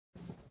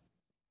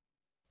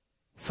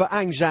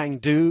For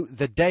Du,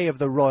 the day of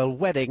the royal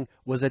wedding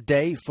was a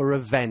day for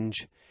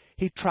revenge.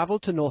 He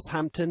travelled to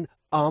Northampton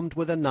armed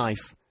with a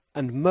knife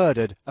and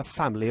murdered a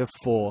family of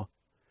 4.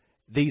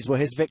 These were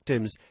his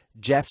victims,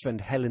 Jeff and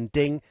Helen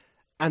Ding,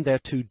 and their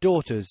 2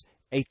 daughters,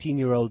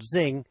 18-year-old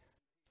Xing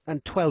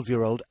and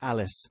 12-year-old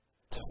Alice.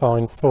 To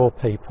find 4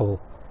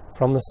 people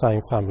from the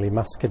same family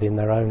massacred in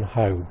their own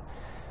home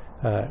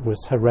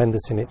was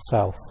horrendous in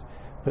itself,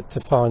 but to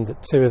find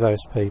that 2 of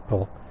those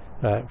people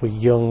were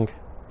young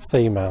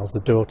females,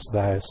 the daughters of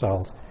the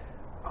household,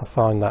 I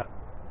find that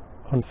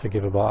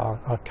unforgivable.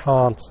 I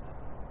can't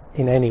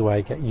in any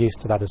way get used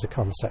to that as a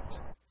concept.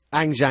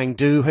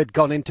 Du had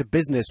gone into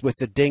business with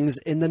the Dings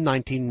in the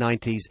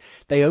 1990s.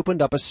 They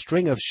opened up a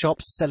string of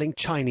shops selling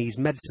Chinese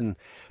medicine,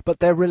 but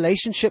their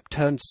relationship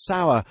turned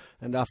sour,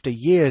 and after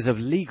years of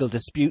legal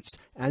disputes,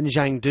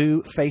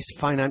 Du faced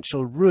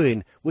financial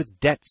ruin with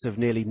debts of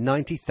nearly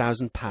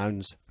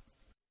 £90,000.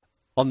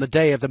 On the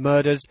day of the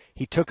murders,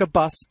 he took a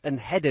bus and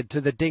headed to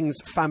the Dings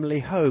family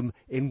home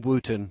in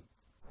Wootton.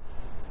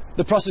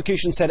 The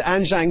prosecution said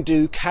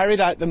Du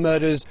carried out the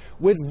murders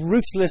with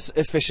ruthless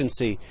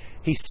efficiency.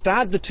 He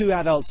stabbed the 2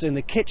 adults in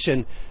the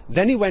kitchen,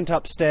 then he went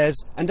upstairs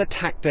and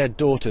attacked their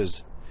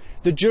daughters.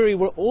 The jury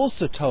were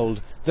also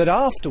told that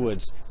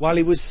afterwards, while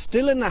he was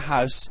still in the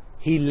house,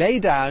 he lay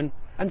down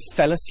and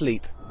fell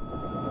asleep.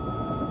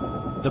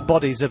 The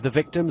bodies of the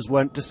victims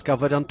weren't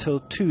discovered until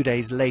 2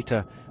 days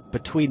later.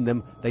 Between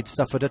them, they'd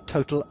suffered a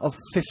total of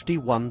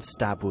 51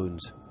 stab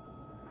wounds.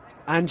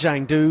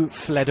 Du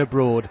fled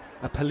abroad.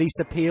 A police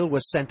appeal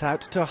was sent out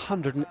to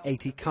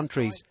 180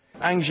 countries.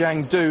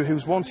 Du, who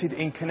was wanted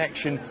in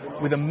connection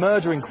with a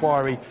murder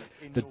inquiry.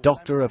 The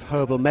doctor of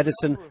herbal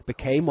medicine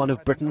became one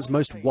of Britain's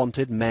most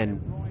wanted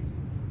men.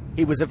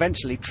 He was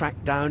eventually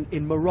tracked down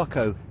in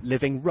Morocco,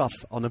 living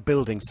rough on a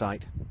building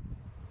site.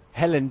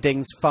 Helen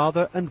Ding's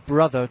father and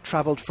brother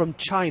travelled from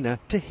China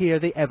to hear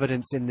the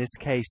evidence in this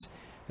case.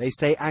 They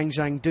say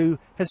Du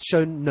has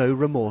shown no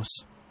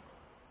remorse.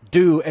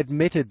 Du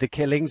admitted the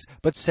killings,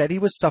 but said he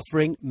was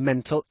suffering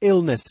mental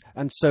illness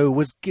and so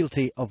was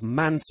guilty of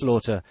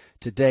manslaughter.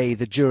 Today,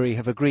 the jury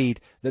have agreed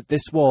that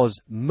this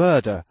was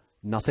murder,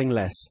 nothing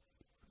less.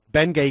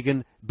 Ben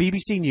Gagan,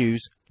 BBC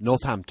News,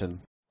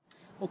 Northampton.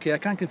 OK, I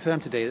can confirm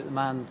today that the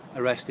man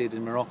arrested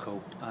in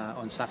Morocco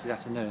on Saturday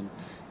afternoon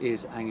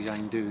is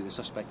Du, the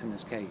suspect in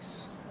this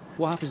case.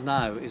 What happens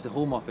now is the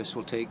Home Office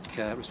will take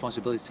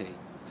responsibility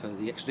for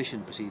the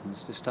extradition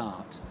proceedings to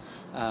start.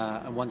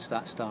 And once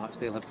that starts,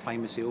 they'll have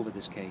primacy over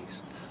this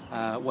case.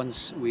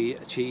 Once we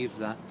achieve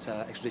that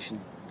extradition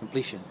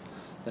completion,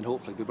 then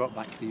hopefully we'll be brought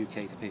back to the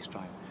UK to face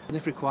trial. And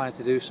if required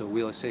to do so,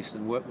 we'll assist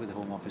and work with the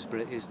Home Office, but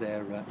it is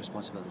their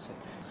responsibility.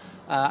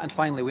 And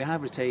finally, we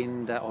have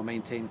retained or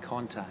maintained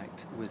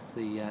contact with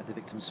the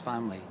victim's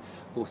family,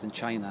 both in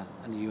China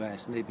and the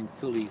US, and they've been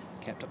fully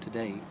kept up to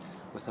date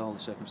with all the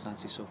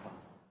circumstances so far.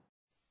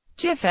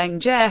 Jifeng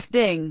Jeff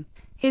Ding,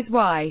 his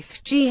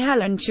wife,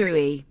 Helen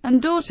Chui,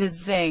 and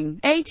daughters Xing,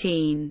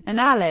 18, and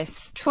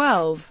Alice,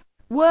 12,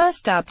 were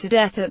stabbed to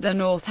death at the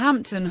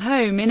Northampton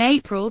home in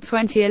April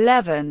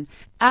 2011.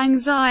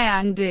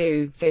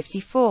 Du,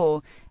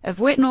 54, of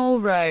Whitnall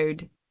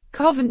Road,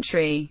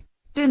 Coventry,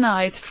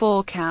 denies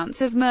 4 counts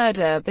of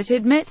murder but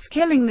admits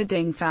killing the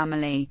Ding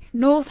family.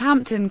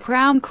 Northampton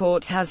Crown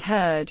Court has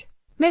heard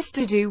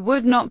Mr. Du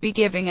would not be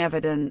giving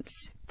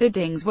evidence. The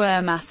Dings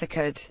were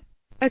massacred,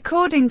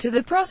 according to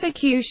the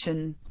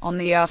prosecution, on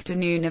the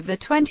afternoon of the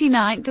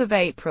 29th of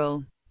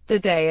April, the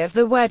day of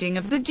the wedding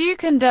of the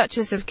Duke and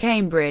Duchess of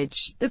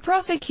Cambridge. The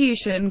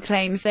prosecution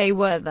claims they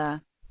were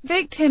the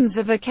victims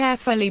of a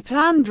carefully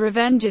planned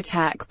revenge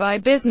attack by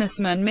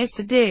businessman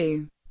Mr.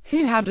 Du,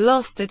 who had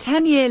lost a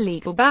 10-year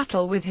legal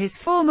battle with his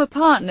former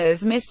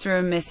partners Mr.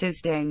 and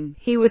Mrs. Ding.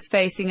 He was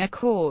facing a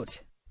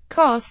court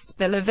costs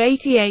bill of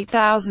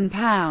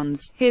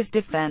 £88,000. His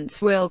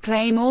defence will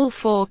claim all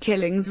 4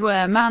 killings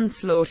were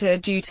manslaughter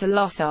due to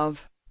loss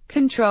of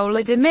control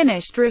or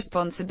diminished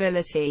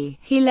responsibility.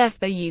 He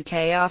left the UK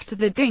after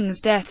the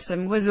Ding's deaths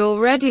and was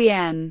already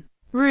en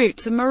route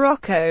to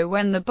Morocco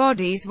when the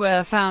bodies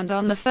were found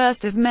on the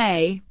 1st of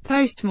May.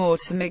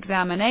 Post-mortem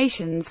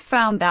examinations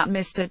found that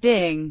Mr.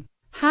 Ding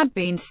had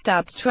been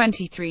stabbed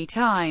 23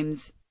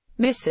 times.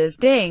 Mrs.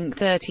 Ding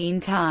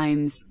 13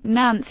 times,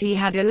 Nancy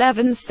had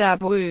 11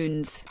 stab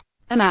wounds,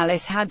 and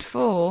Alice had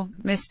 4.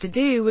 Mr.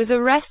 Du was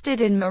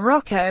arrested in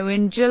Morocco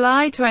in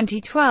July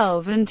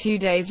 2012 and 2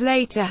 days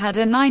later had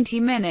a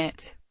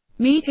 90-minute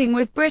meeting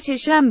with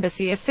British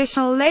Embassy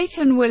official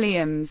Leighton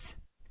Williams.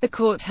 The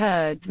court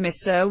heard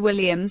Mr.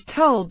 Williams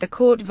told the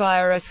court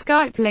via a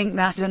Skype link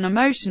that an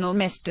emotional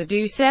Mr.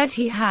 Du said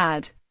he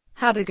had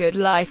a good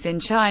life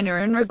in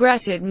China and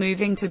regretted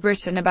moving to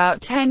Britain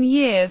about 10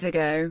 years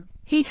ago.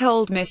 He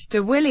told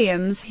Mr.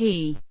 Williams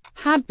he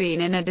had been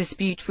in a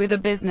dispute with a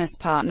business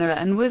partner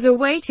and was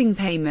awaiting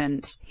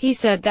payment. He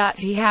said that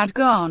he had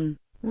gone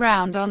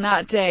round on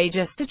that day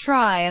just to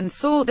try and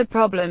sort the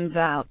problems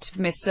out.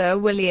 Mr.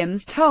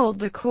 Williams told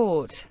the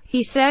court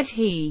he said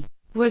he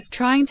was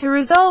trying to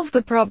resolve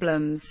the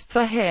problems.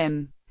 For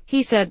him,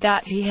 He said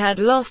that he had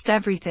lost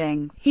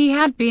everything. He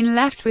had been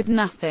left with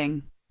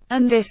nothing.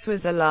 And this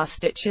was a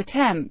last-ditch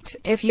attempt,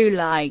 if you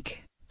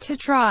like, to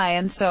try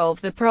and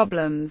solve the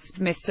problems.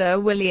 Mr.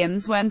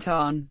 Williams went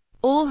on.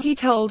 All he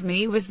told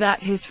me was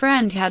that his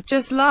friend had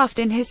just laughed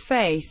in his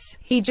face.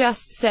 He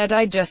just said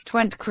I just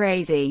went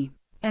crazy.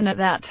 And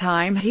at that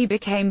time he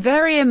became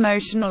very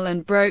emotional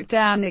and broke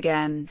down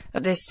again.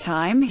 At this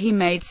time he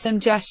made some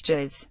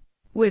gestures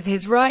with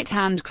his right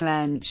hand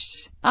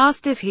clenched,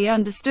 asked if he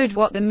understood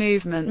what the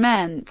movement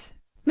meant.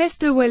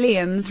 Mr.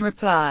 Williams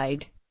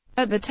replied,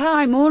 "At the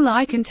time all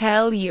I can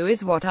tell you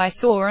is what I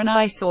saw, and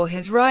I saw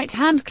his right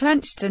hand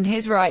clenched and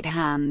his right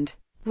hand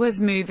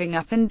was moving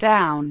up and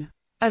down,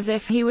 as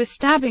if he was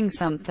stabbing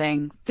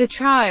something." The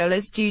trial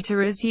is due to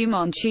resume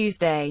on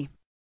Tuesday.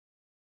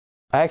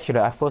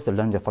 Actually, I first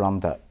learned from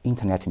the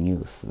internet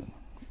news,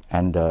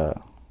 and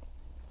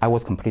I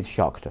was completely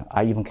shocked.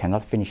 I even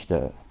cannot finish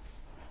the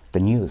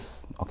news.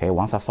 Okay,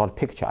 once I saw the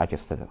picture, I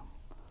just,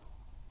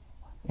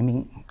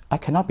 I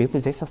cannot believe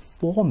there's a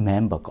 4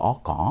 members all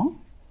gone.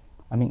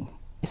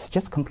 It's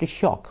just complete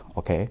shock.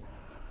 Okay,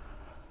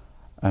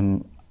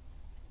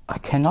 I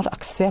cannot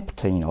accept,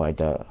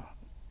 the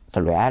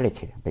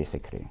reality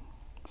basically.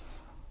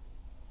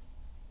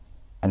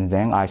 And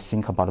then I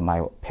think about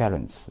my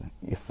parents.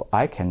 If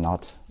I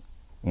cannot,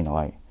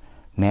 I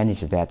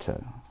manage that,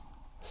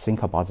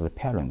 think about the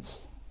parents.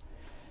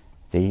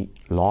 They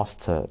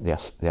lost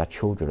their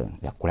children,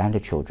 their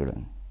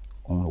grandchildren,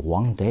 only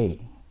one day.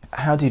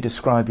 How do you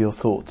describe your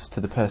thoughts to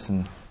the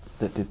person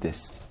that did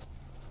this?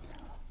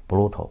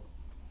 Brutal,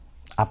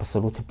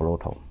 absolutely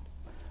brutal.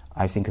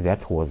 I think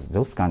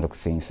those kind of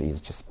things is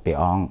just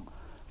beyond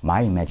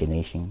my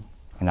imagination,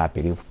 and I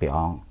believe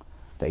beyond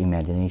the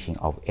imagination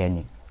of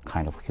any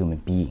kind of human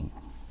being.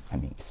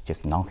 It's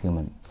just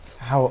non-human.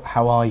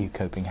 How are you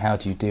coping? How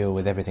do you deal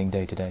with everything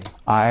day to day?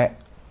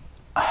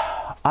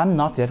 I'm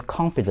not that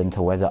confident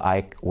whether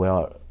I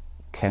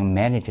can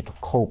manage to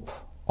cope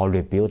or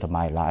rebuild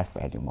my life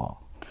anymore.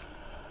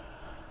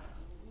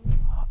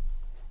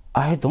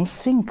 I don't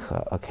think,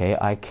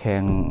 I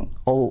can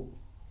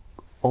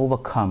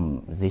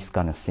overcome these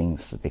kind of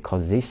things,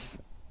 because this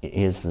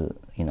is,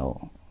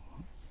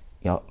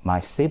 my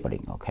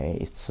sibling. Okay,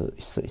 it's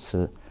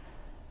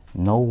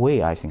no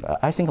way.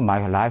 I think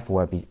my life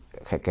will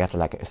get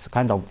like it's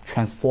kind of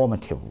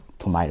transformative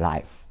to my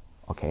life.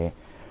 Okay,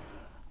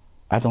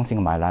 I don't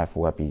think my life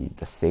will be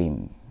the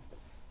same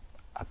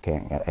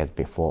again as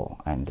before,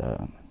 and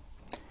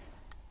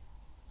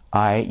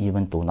I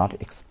even do not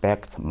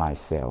expect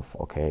myself,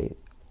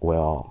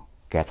 will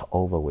get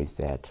over with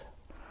that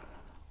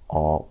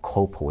or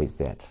cope with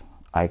that.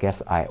 I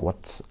guess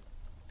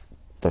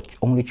the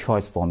only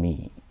choice for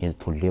me is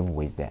to live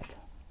with that.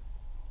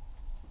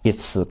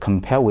 It's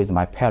compared with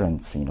my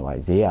parents,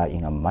 they are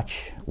in a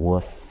much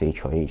worse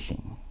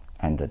situation,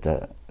 and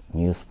the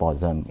news for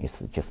them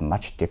is just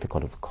much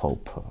difficult to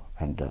cope.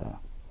 And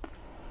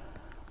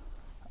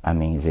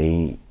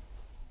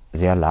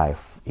their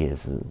life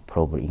is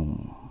probably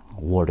in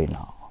worry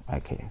now,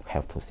 I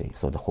have to say.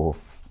 So the whole,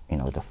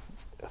 the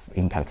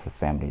impact of the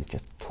family is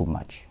just too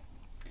much.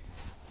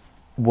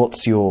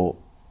 What's your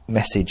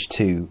message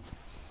to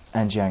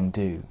Anjiang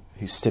Du,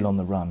 who's still on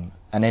the run,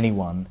 and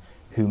anyone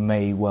who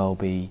may well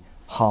be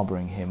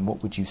harbouring him?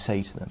 What would you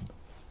say to them?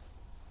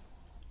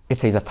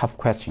 It is a tough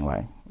question,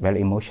 right?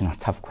 Very emotional,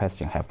 tough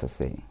question, I have to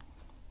say.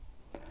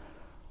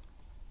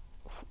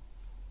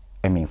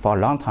 For a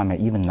long time,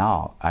 even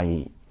now,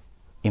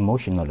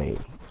 emotionally,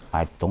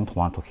 I don't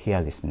want to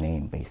hear this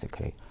name,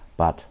 basically.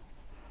 But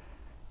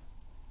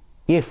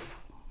if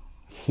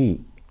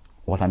he,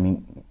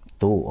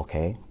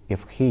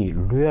 if he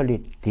really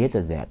did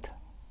that,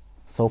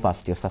 so far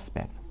still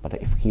suspect, but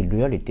if he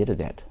really did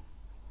that,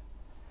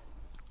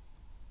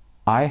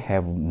 I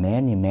have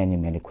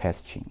many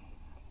questions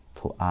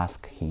to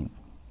ask him.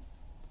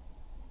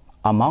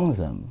 Among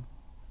them,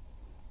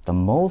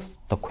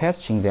 the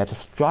question that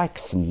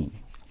strikes me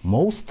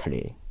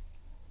mostly,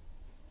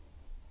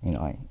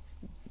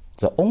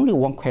 the only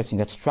one question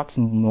that strikes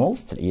me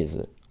mostly is,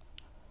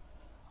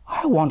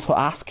 I want to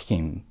ask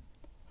him,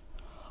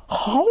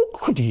 how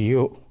could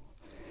you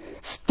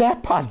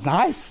stab a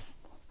knife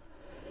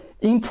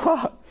into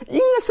an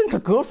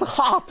innocent girl's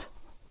heart?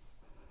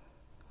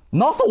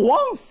 Not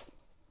once,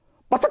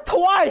 but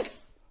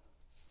twice.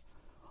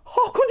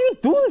 How could you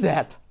do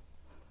that?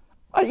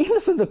 An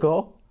innocent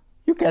girl,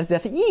 you get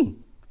that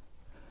in.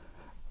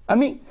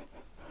 I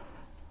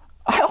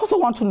also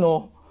want to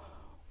know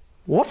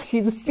what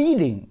he's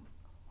feeling,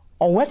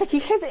 or whether he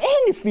has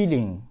any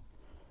feeling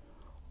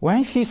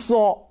when he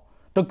saw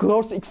the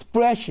girl's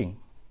expression.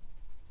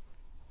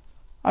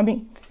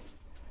 I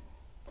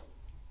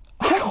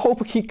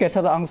hope he gets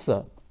the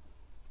answer.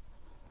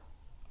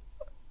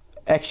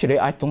 Actually,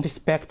 I don't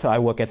expect I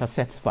will get a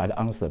satisfied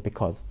answer,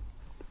 because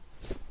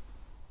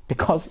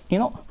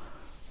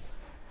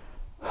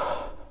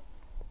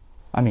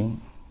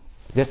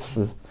that's,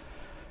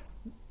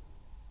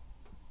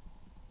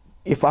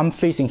 if I'm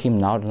facing him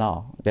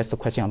now, that's the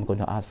question I'm going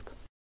to ask.